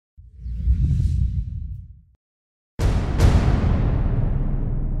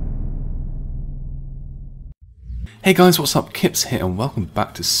Hey guys, what's up? Kipps here and welcome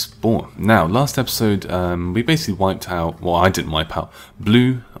back to Spore. Now, last episode we basically wiped out, well I didn't wipe out,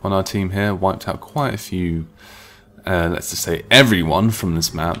 Blue on our team here wiped out quite a few, let's just say everyone from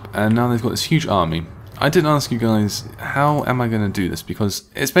this map, and now they've got this huge army. I did ask you guys, how am I going to do this? Because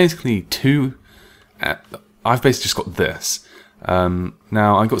it's basically I've basically just got this.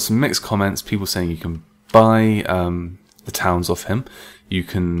 Now, I got some mixed comments, people saying you can buy the towns off him, you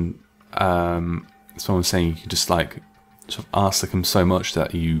can... someone saying you can just like sort of ask him so much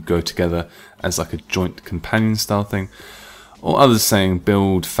that you go together as like a joint companion style thing, or others saying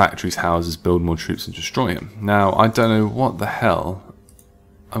build factories, houses, build more troops and destroy him. Now I don't know what the hell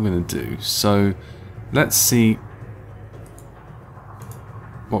I'm gonna do, so let's see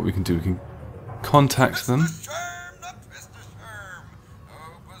what we can do. We can contact them.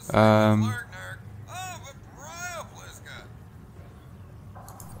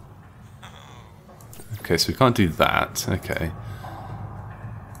 Okay, so we can't do that. Okay.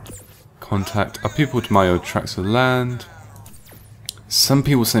 Contact. Are people to my old tracts of land? Some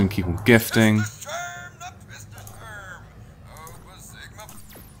people saying keep on gifting.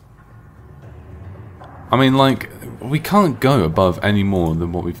 I mean, like, we can't go above any more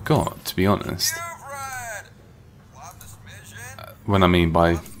than what we've got, to be honest. When I mean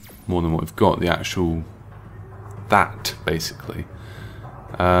by more than what we've got, the actual... that, basically.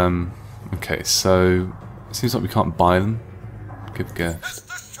 Okay, so it seems like we can't buy them. Give a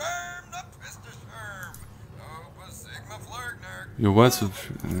gift. Your words of...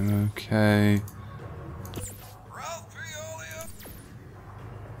 okay.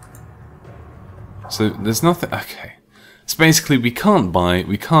 So there's nothing... okay. So basically we can't buy...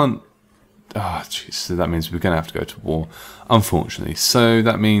 we can't... ah, jeez. So that means we're going to have to go to war, unfortunately. So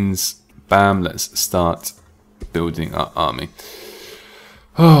that means... bam, let's start building our army.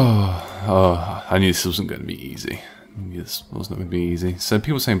 Oh, I knew this wasn't going to be easy. This was not going to be easy. So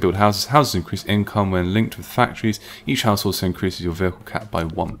people saying build houses. Houses increase income when linked with factories. Each house also increases your vehicle cap by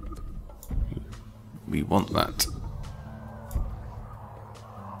 1. We want that.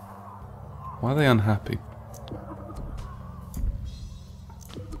 Why are they unhappy?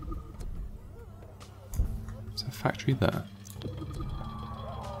 Is there a factory there?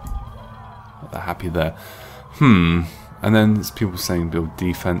 Oh, they're happy there. And then there's people saying build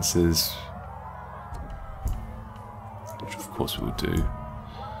defenses, which of course we will do.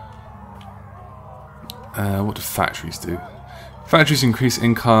 What do factories do? Factories increase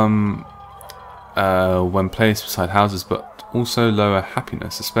income when placed beside houses, but also lower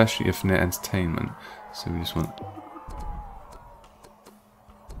happiness, especially if near entertainment. So we just want...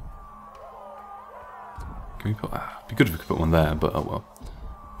 can we put... it'd be good if we could put one there, but oh well.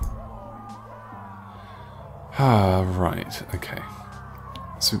 Ah, right, okay.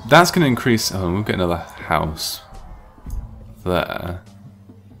 So that's going to increase... oh, we'll get another house there.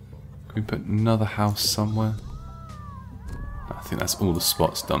 Can we put another house somewhere? I think that's all the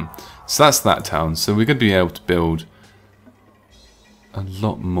spots done. So that's that town. So we're going to be able to build a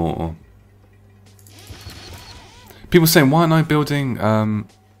lot more. People saying, why aren't I building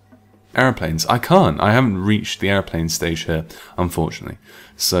airplanes? I can't. I haven't reached the airplane stage here, unfortunately.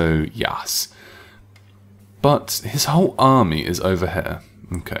 So, yes. But his whole army is over here.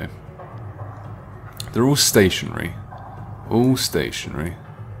 Okay. They're all stationary. All stationary.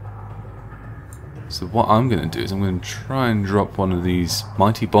 So what I'm going to do is I'm going to try and drop one of these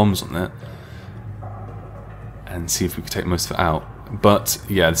mighty bombs on it. And see if we can take most of it out. But,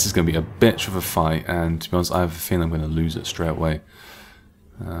 yeah, this is going to be a bitch of a fight. And to be honest, I have a feeling I'm going to lose it straight away.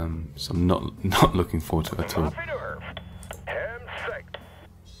 So I'm not looking forward to it at all.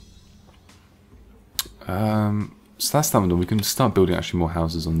 So that's that one done. We can start building actually more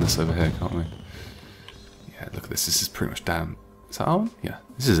houses on this over here, can't we? Yeah, look at this. This is pretty much damn. Is that our one? Yeah.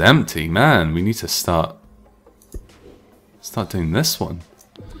 This is empty, man. We need to start doing this one.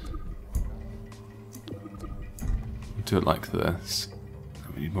 We'll do it like this.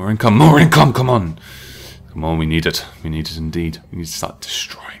 We need more income. More income. Come on. Come on. We need it. We need it indeed. We need to start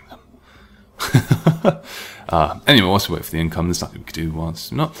destroying them. Anyway, whilst we wait for the income, there's nothing we can do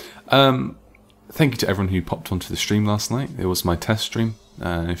whilst not. Thank you to everyone who popped onto the stream last night. It was my test stream.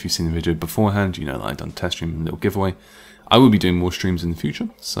 If you've seen the video beforehand, you know that I've done a test stream and a little giveaway. I will be doing more streams in the future,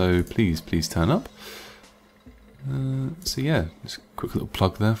 so please turn up. So yeah, just a quick little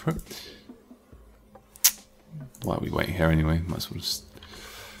plug there for it. Why are we waiting here anyway? Might as well just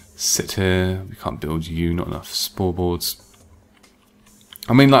sit here. We can't build you, not enough spore boards.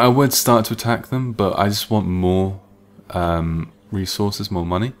 I mean, like, I would start to attack them, but I just want more resources, more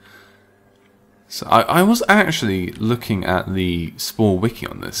money. So I was actually looking at the Spore wiki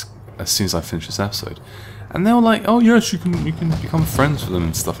on this as soon as I finished this episode, And they were like, oh yes, you can become friends with them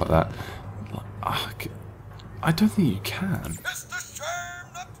and stuff like that. Like, I don't think you can.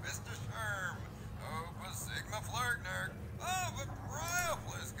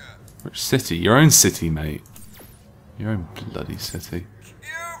 Which city? Your own city, mate. Your own bloody city.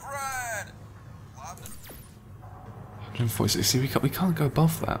 146. See, we can't go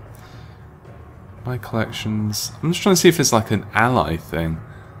above that. My collections. I'm just trying to see if it's like an ally thing.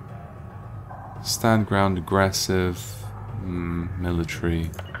 Stand ground, aggressive,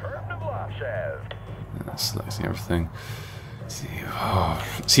 military. Yeah, selecting everything. See, oh,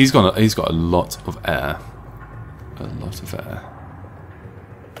 so he's got a lot of air. A lot of air.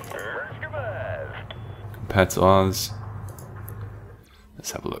 Compared to ours.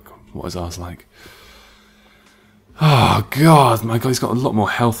 Let's have a look. What is ours like? Oh god, my god, he's got a lot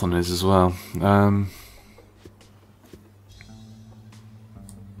more health on his as well.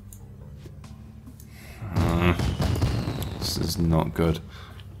 This is not good.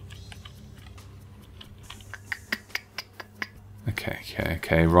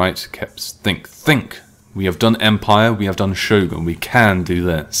 Okay, right, Kipps. Think. We have done Empire, we have done Shogun, we can do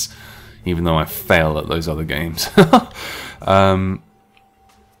this. Even though I fail at those other games. I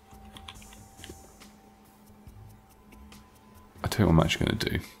tell you what I'm actually going to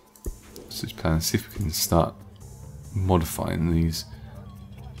do. Let's just plan and see if we can start modifying these.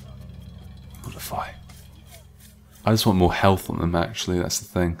 Modify. I just want more health on them, actually, that's the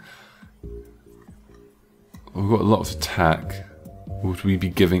thing. We've got a lot of attack. Would we be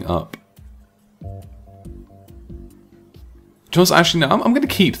giving up? Just actually, no, I'm going to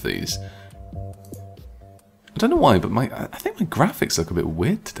keep these. I don't know why, but I think my graphics look a bit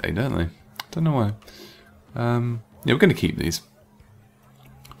weird today, don't they? I don't know why. Yeah, we're going to keep these.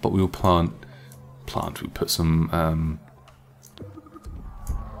 But we will plant. We put some.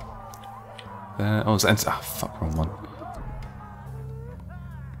 There. Oh, it's fuck, wrong one.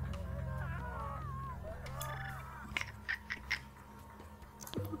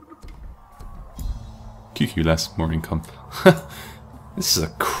 QQ less, more income. This is a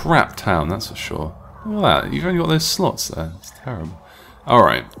crap town, that's for sure. Look at that, you've only got those slots there. It's terrible.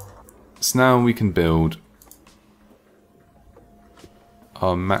 Alright. So now we can build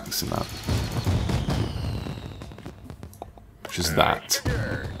our maximum, which is that.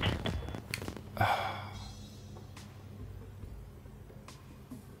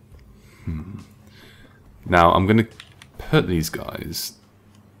 Now I'm going to put these guys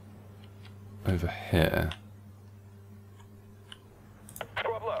over here.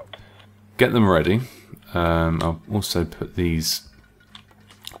 Get them ready. I'll also put these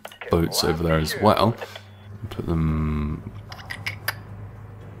boats over there as well. Put them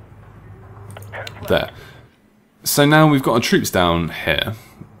there. So now we've got our troops down here.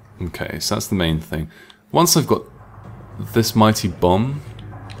 Okay, so that's the main thing. Once I've got this mighty bomb,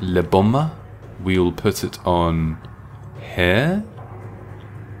 Le Bomba, we will put it on here.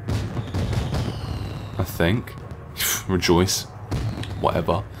 I think. Rejoice.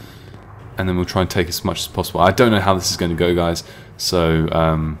 Whatever. And then we'll try and take as much as possible. I don't know how this is going to go, guys.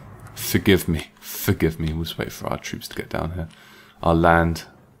 So, forgive me. Forgive me. We'll just wait for our troops to get down here. Our land.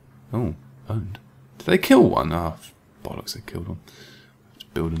 Oh, owned. Did they kill one? Ah, oh, bollocks, they killed one. Let's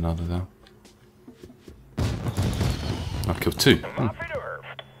build another, though. I've killed two. Oh.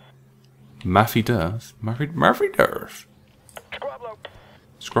 Maffy Durf? Maffy Durf?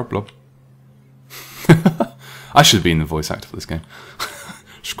 Scrublob. I should have been the voice actor for this game.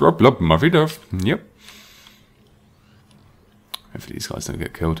 Scrublob, Maffy Durf. Yep. Hopefully these guys don't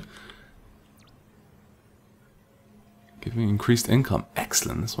get killed. Giving increased income.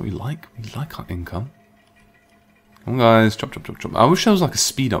 Excellent, that's what we like. We like our income. Come on, guys. Chop, chop, chop, chop. I wish there was like a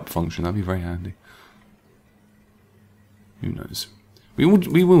speed up function. That'd be very handy. Who knows? We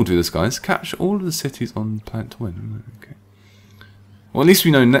will do this, guys. Capture all of the cities on the planet to win. Okay. Well, at least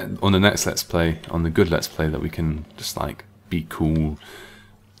we know on the next Let's Play, on the good Let's Play, that we can just like be cool,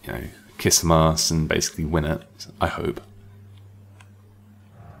 you know, kiss some ass and basically win it. I hope.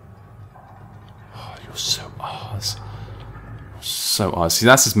 Oh, you're so arse. So arse. See,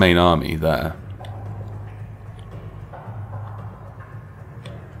 that's his main army there.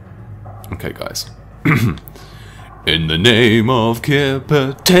 Okay, guys. In the name of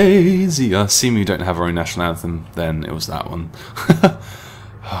Kippertasia. Seeing we don't have our own national anthem, then it was that one.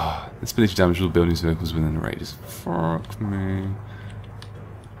 This ability to damage all buildings and vehicles within the radius. Fuck me.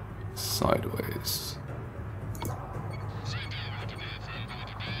 Sideways.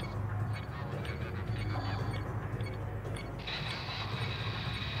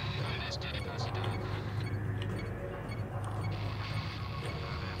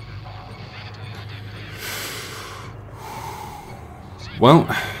 Well,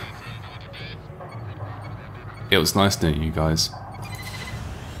 it was nice knowing you guys.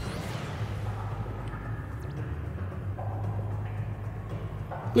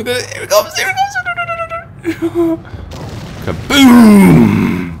 Look at it, here it comes, here it comes!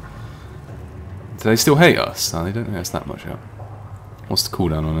 Kaboom! Do they still hate us? No, they don't hate us that much yet. What's the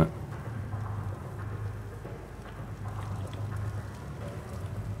cooldown on it?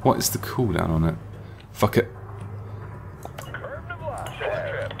 What is the cooldown on it? Fuck it.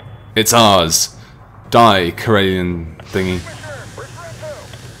 It's ours! Die, Karelian thingy.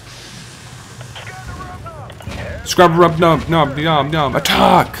 Scrub rub nub nub nub nub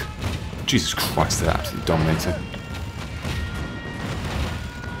attack! Jesus Christ, they're absolutely dominating.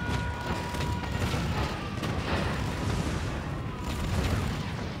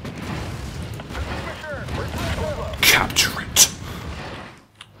 Capture it!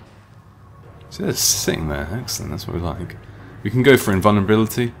 See, they're sitting there. Excellent, that's what we like. We can go for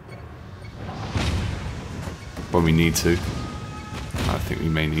invulnerability when we need to. I think we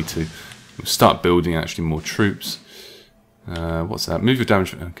may need to. We'll start building actually more troops. What's that? Move your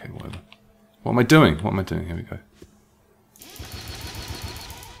damage. Okay, whatever. What am I doing? What am I doing? Here we go.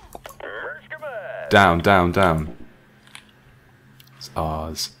 Down, down, down. It's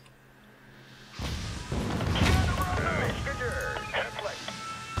ours.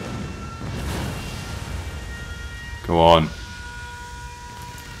 Go on.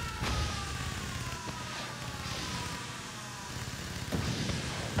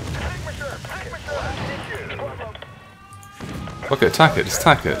 Okay, attack it, just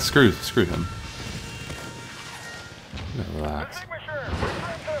attack it. Screw him. Look at that.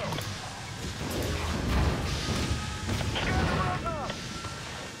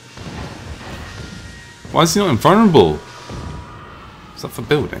 Why is he not invulnerable? Is that for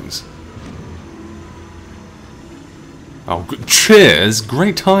buildings? Oh, good. Cheers!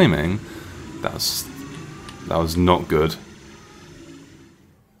 Great timing. That was not good.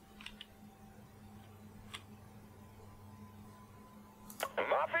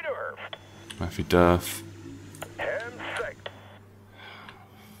 Maffy Durf.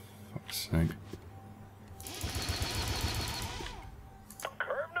 Fuck's sake.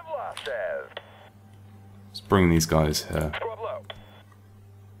 Let's bring these guys here.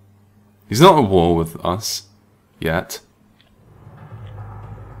 He's not at war with us yet.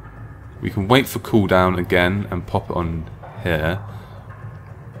 We can wait for cooldown again and pop it on here.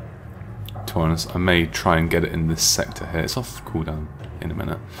 To be honest, I may try and get it in this sector here. It's off cooldown in a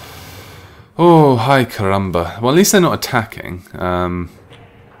minute. Oh, hi caramba. Well, at least they're not attacking,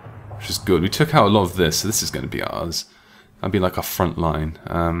 which is good. We took out a lot of this, so this is going to be ours. That'll be like our front line.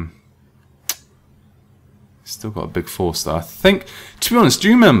 Still got a big force there. I think, to be honest, do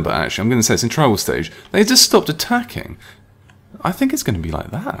you remember, actually, I'm going to say it's in tribal stage, they just stopped attacking. I think it's going to be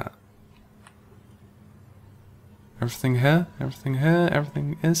like that. Everything here, everything here,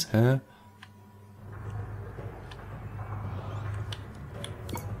 everything is here.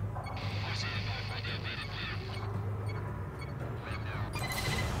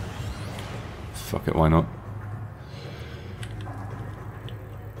 Fuck it, why not?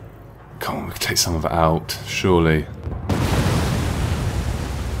 Come on, we can take some of it out, surely.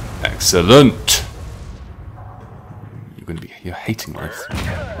 Excellent! You're hating life.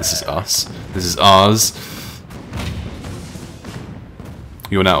 This is us. This is ours.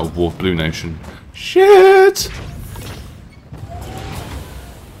 You're now a War Blue Nation. Shit!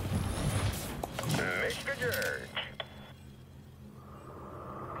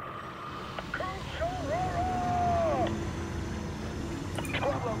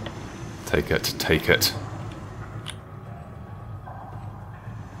 Take it, take it.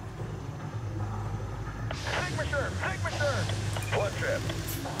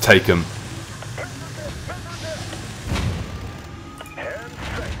 Take him.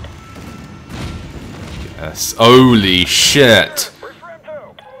 Yes. Holy shit!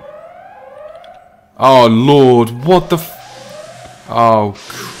 Oh lord, what the f— oh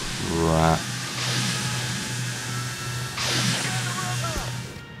crap.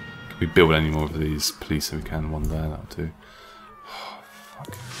 Can we build any more of these, please, so we can? One there, that'll do. Oh,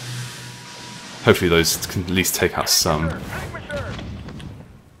 fuck. Hopefully those can at least take out some.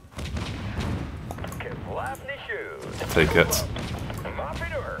 Take it.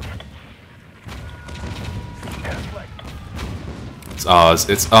 It's ours,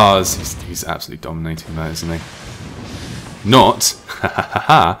 it's ours. He's absolutely dominating that, isn't he? Not, ha ha ha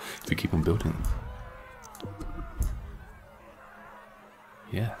ha, if we keep on building them.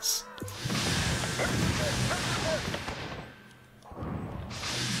 Yes.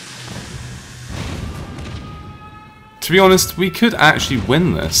 To To be honest, we could actually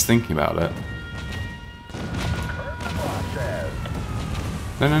win this, thinking about it.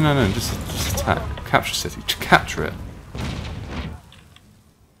 No, just attack. Capture city. Capture it.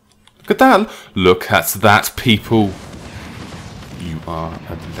 Look at that! Look at that, people! You are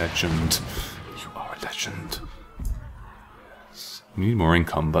a legend. You are a legend. Yes. We need more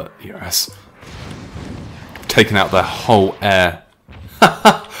income, but yes. Taken out their whole air.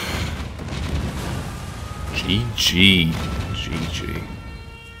 GG. GG.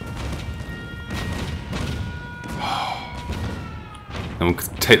 And we'll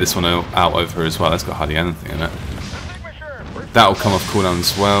take this one out over here as well. That's got hardly anything in it. That'll come off cooldown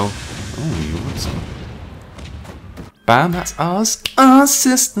as well. Oh, you want some? Bam, that's ours. Our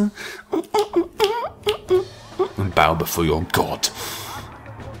sister. And bow before your god.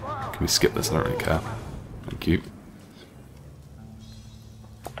 Can we skip this? I don't really care. Thank you.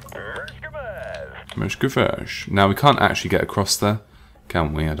 Now we can't actually get across there,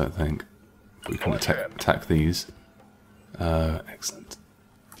 can we? I don't think. But we can attack these. Excellent.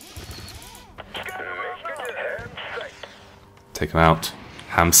 Take them out.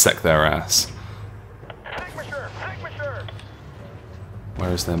 Ham-sec their ass.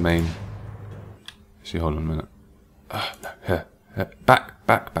 Where is their main? Actually, hold on a minute. No, here. Back.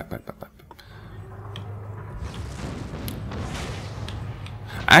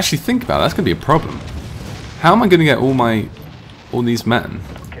 Actually, think about it. That's going to be a problem. How am I going to get all these men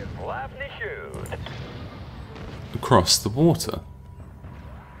across the water?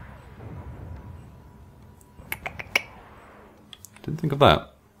 Didn't think of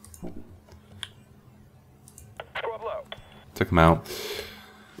that. Take them out.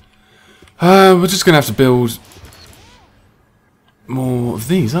 We're just going to have to build more of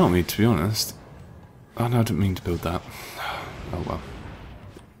these, aren't we, to be honest? Oh no, I didn't mean to build that. Oh well.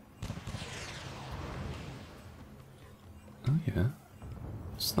 Oh yeah.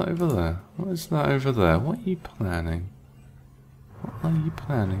 What's that over there? What is that over there? What are you planning? What are you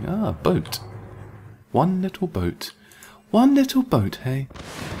planning? Ah, a boat. One little boat. One little boat, hey?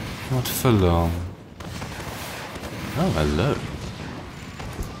 Not for long. Oh, hello.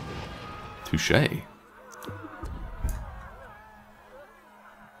 Touché.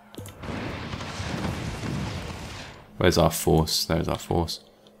 Where's our force? There's our force.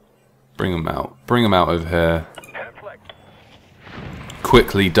 Bring them out. Bring them out over here.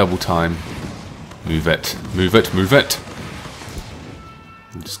 Quickly, double time. Move it. Move it. Move it.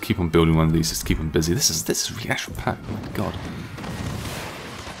 And just keep on building one of these. Just keep them busy. This is really action packed. Oh my god.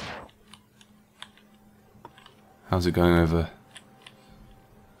 How's it going over?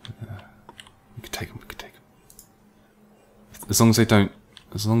 We could take them. We could take them. As long as they don't.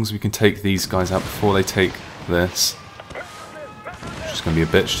 As long as we can take these guys out before they take this. Which is going to be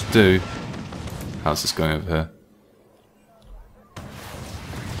a bitch to do. How's this going over here?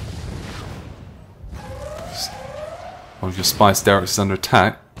 One of your spice derricks is under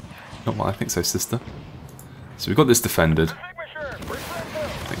attack. Not what I think so, sister. So we've got this defended.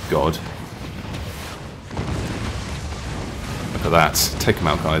 Thank God. Look at that. Take them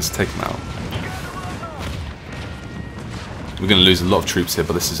out, guys. Take them out. We're going to lose a lot of troops here,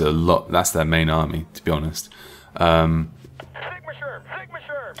 but this is a lot. That's their main army, to be honest.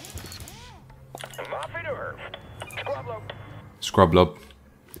 Scrublob.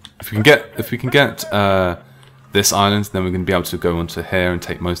 If we can get this island, then we're going to be able to go onto here and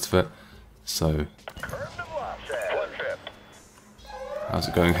take most of it. So, how's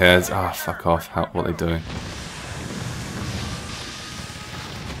it going here? Ah, fuck off! What are they doing?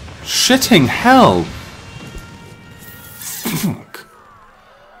 Shitting hell! Fuck!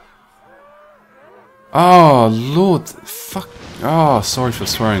 Oh Lord! Fuck! Oh, sorry for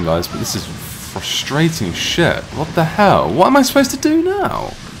swearing, guys, but this is frustrating shit. What the hell? What am I supposed to do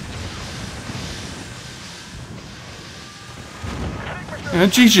now? Yeah,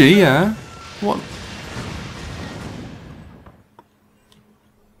 GG, yeah. What?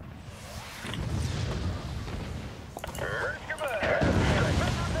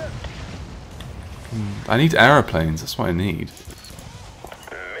 I need aeroplanes, that's what I need.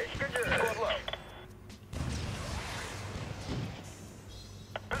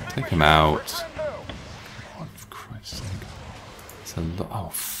 Take him out. Oh, for Christ's sake. It's a lot. Oh,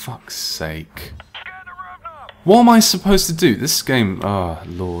 fuck's sake. What am I supposed to do? This game... Oh,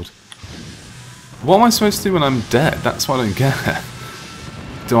 Lord. What am I supposed to do when I'm dead? That's what I don't get.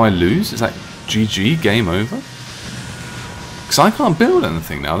 Do I lose? Is that GG? Game over? Because I can't build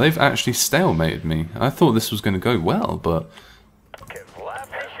anything now. They've actually stalemated me. I thought this was going to go well, but...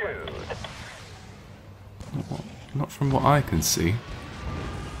 Not from what I can see.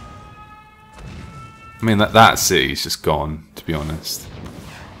 I mean, that city's just gone, to be honest.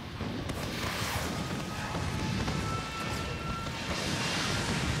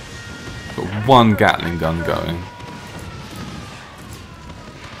 Got one Gatling gun going.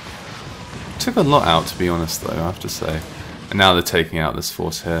 Took a lot out, to be honest, though, I have to say. And now they're taking out this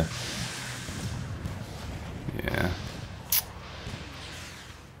force here. Yeah.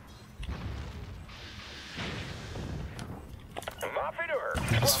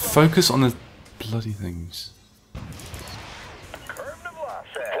 Let's focus on the bloody things.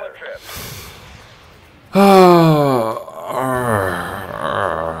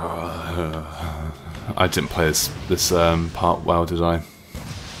 I didn't play this part well, did I?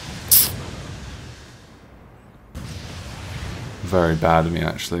 Very bad of me,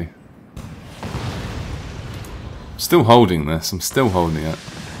 actually. Still holding this. I'm still holding it.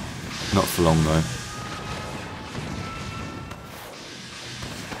 Not for long, though.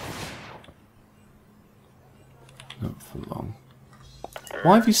 Not for long.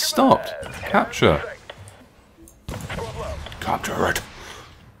 Why have you stopped? Capture. Capture it.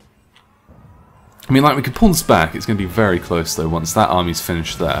 I mean, like, we could pull this back. It's going to be very close, though, once that army's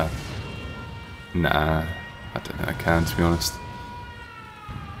finished there. Nah. I don't think I can, to be honest.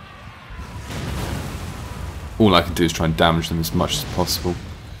 All I can do is try and damage them as much as possible.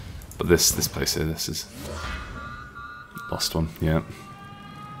 But this place here, this is... Lost one, yeah.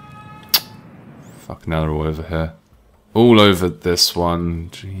 Fuck, now they're all over here. All over this one.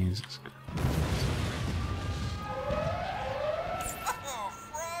 Jesus Christ.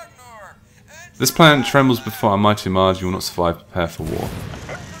 This planet trembles before our mighty Mars. You will not survive. Prepare for war.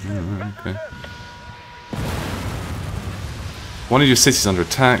 Okay. One of your cities under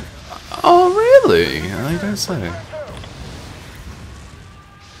attack. Oh, really? I don't say.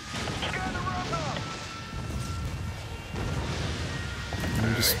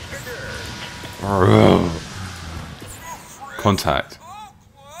 Just... Contact.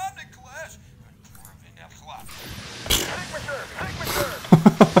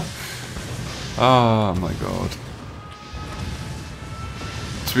 Oh my god.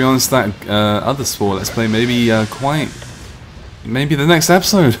 To be honest, that other Spore Let's Play maybe maybe the next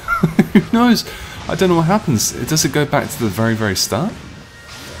episode. Who knows? I don't know what happens. Does it go back to the very, very start?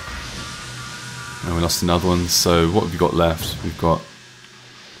 No, we lost another one. So what have we got left? We've got...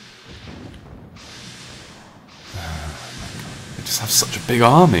 They just have such a big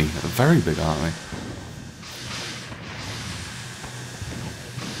army. A very big army.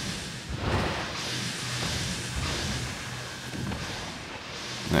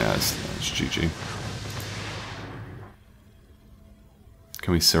 Yeah, that's GG.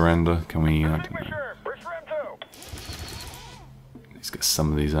 Can we surrender? Can we... I don't know. Let's get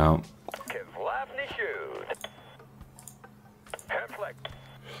some of these out.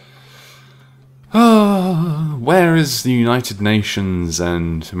 Where is the United Nations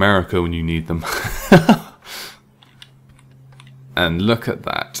and America when you need them? And look at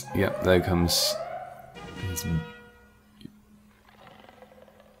that. Yep, there comes...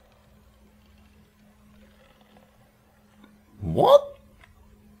 What?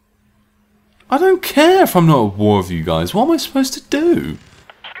 I don't care if I'm not at war with you guys. What am I supposed to do?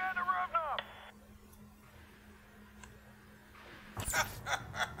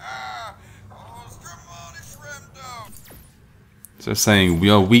 So saying we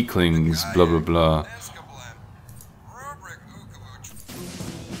are weaklings, blah blah blah.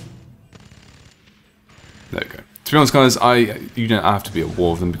 There we go. To be honest, guys, you don't have to be at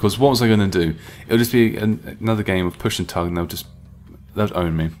war with them, because what was I going to do? It'll just be another game of push and tug, and they'll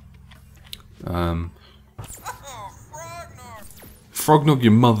own me. Frognog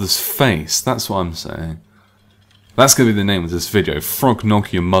your mother's face. That's what I'm saying. That's going to be the name of this video.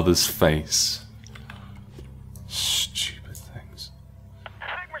 Frognog your mother's face. Stupid things.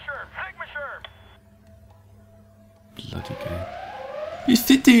 Bloody game. It's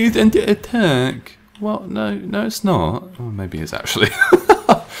the dude under attack. Well, no, it's not. Oh, maybe it's actually.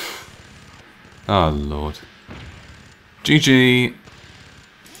 Oh, Lord. GG.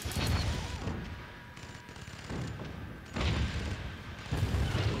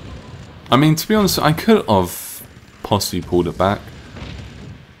 I mean, to be honest, I could have possibly pulled it back,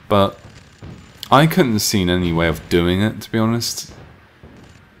 but I couldn't have seen any way of doing it, to be honest,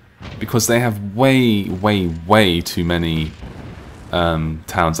 because they have way too many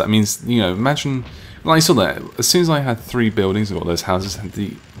towns. That means, you know, imagine, like I saw that, as soon as I had 3 buildings and got those houses,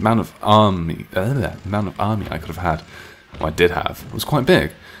 the amount of army I could have had, or I did have, was quite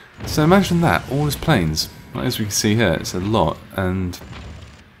big. So imagine that, all those planes, as we can see here, it's a lot, and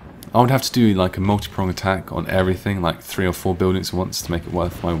I would have to do like a multi-prong attack on everything, like 3 or 4 buildings at once to make it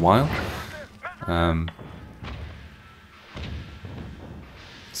worth my while.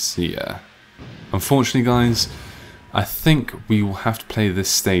 So yeah, unfortunately guys, I think we will have to play this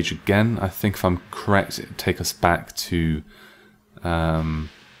stage again. I think if I'm correct, it would take us back to, I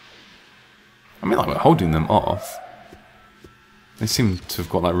mean, like, we're holding them off. They seem to have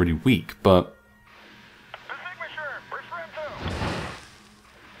got like really weak, but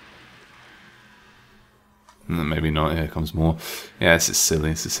maybe not. Here comes more. Yeah, this is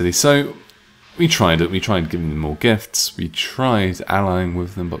silly. This is silly. So we tried it. We tried giving them more gifts. We tried allying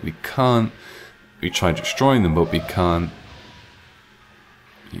with them, but we can't. We tried destroying them, but we can't.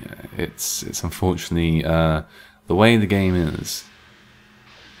 Yeah, it's unfortunately the way the game is.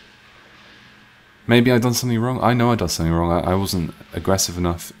 Maybe I've done something wrong. I know I done something wrong. I wasn't aggressive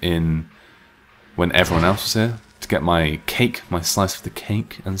enough in when everyone else was here to get my cake, my slice of the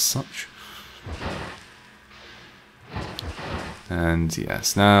cake and such. And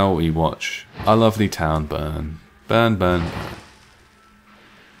yes, now we watch our lovely town burn. Burn, burn, burn.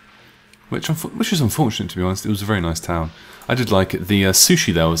 Which is unfortunate, to be honest. It was a very nice town. I did like it. The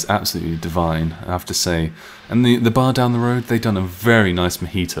sushi there was absolutely divine, I have to say. And the bar down the road, they done a very nice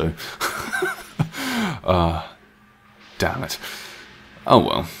mojito. Damn it. Oh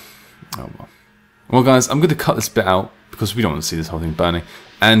well. Oh well. Well guys, I'm going to cut this bit out because we don't want to see this whole thing burning.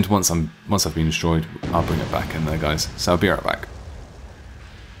 And once I've been destroyed, I'll bring it back in there, guys. So I'll be right back.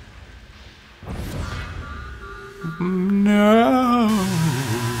 No.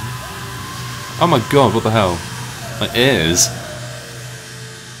 Oh my god, what the hell? My ears.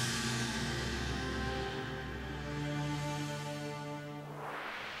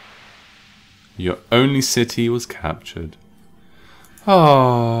 Your only city was captured.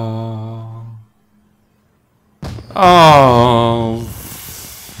 Oh. Oh.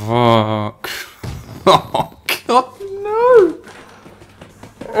 Fuck. Oh god, no.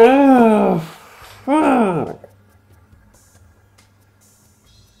 Oh. Fuck.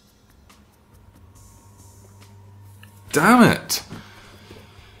 Damn it!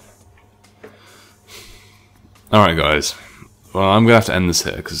 Alright guys, well I'm going to have to end this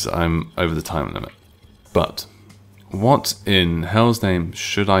here because I'm over the time limit. But, what in hell's name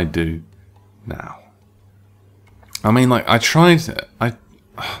should I do now? I mean, like, I've tried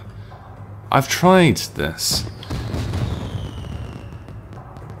this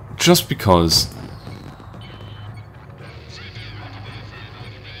just because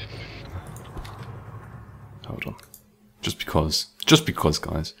hold on. Just because,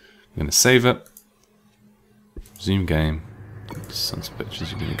 guys. I'm going to save it. Resume game. Sons of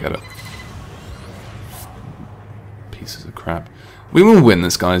bitches, you're going to get it. Pieces of crap. We will win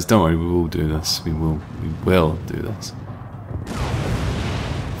this, guys. Don't worry, we will do this. We will do this.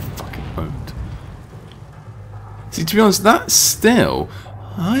 Fucking owned. See, to be honest, that's still...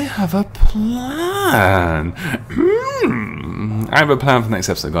 I have a plan. I have a plan for the next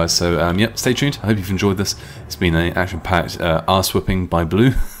episode, guys. So, yep, stay tuned. I hope you've enjoyed this. It's been an action-packed arse-whipping by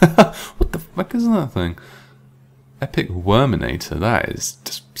Blue. What the fuck is that thing? Epic Worminator. That is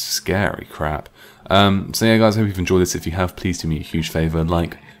just scary crap. So yeah, guys, I hope you've enjoyed this. If you have, please do me a huge favour.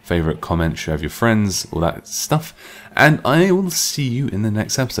 Like, favourite, comment, share with your friends, all that stuff. And I will see you in the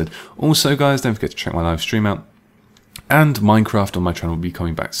next episode. Also, guys, don't forget to check my live stream out. And Minecraft on my channel will be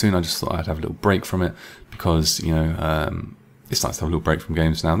coming back soon. I just thought I'd have a little break from it because, you know, it's nice to have a little break from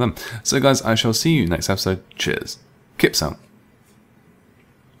games now and then. So, guys, I shall see you next episode. Cheers. Kipps out.